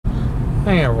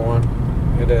Hey everyone,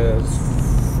 it is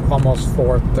almost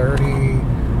 4:30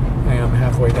 and I'm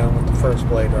halfway done with the first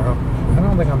blade route. I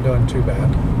don't think I'm doing too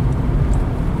bad,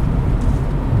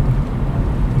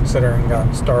 considering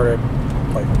got started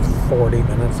like 40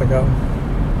 minutes ago.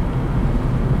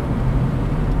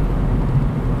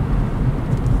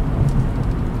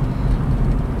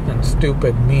 And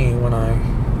stupid me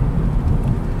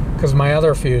because my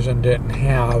other Fusion didn't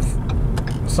have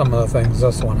some of the things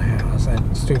this one has,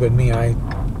 and stupid me, I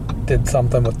did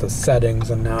something with the settings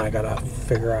and now I gotta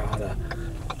figure out how to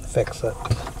fix it,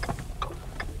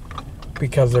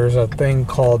 because there's a thing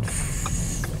called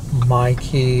My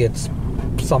Key. It's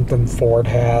something Ford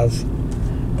has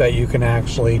that you can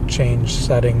actually change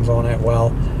settings on it.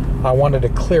 Well, I wanted to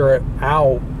clear it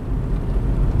out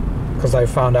because I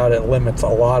found out it limits a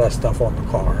lot of stuff on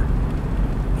the car.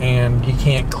 And you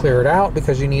can't clear it out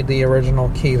because you need the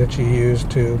original key that you use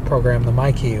to program the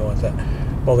My Key with it.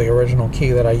 Well, the original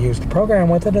key that I used to program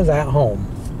with it is at home.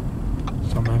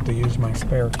 So I'm going to have to use my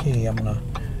spare key. I'm going to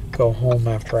go home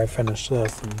after I finish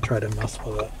this and try to mess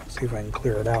with it. See if I can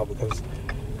clear it out, because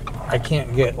I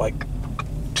can't get like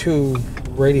 2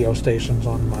 radio stations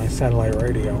on my satellite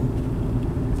radio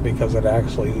because it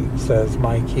actually says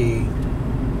My Key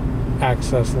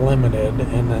access limited,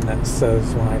 and then it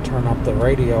says when I turn up the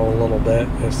radio a little bit,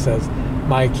 it says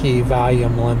My Key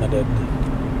volume limited.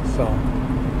 So,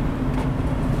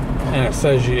 and it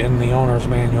says you in the owner's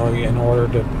manual, in order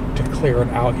to clear it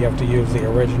out, you have to use the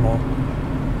original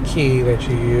key that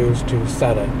you use to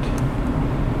set it.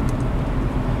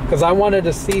 Because I wanted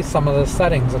to see some of the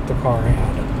settings that the car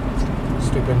had, and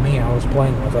stupid me, I was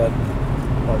playing with it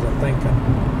and wasn't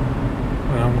thinking.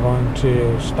 And I'm going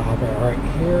to stop it right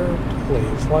here.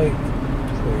 Please like,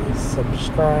 please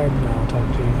subscribe, and I'll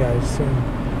talk to you guys soon.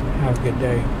 Have a good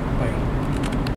day. Bye.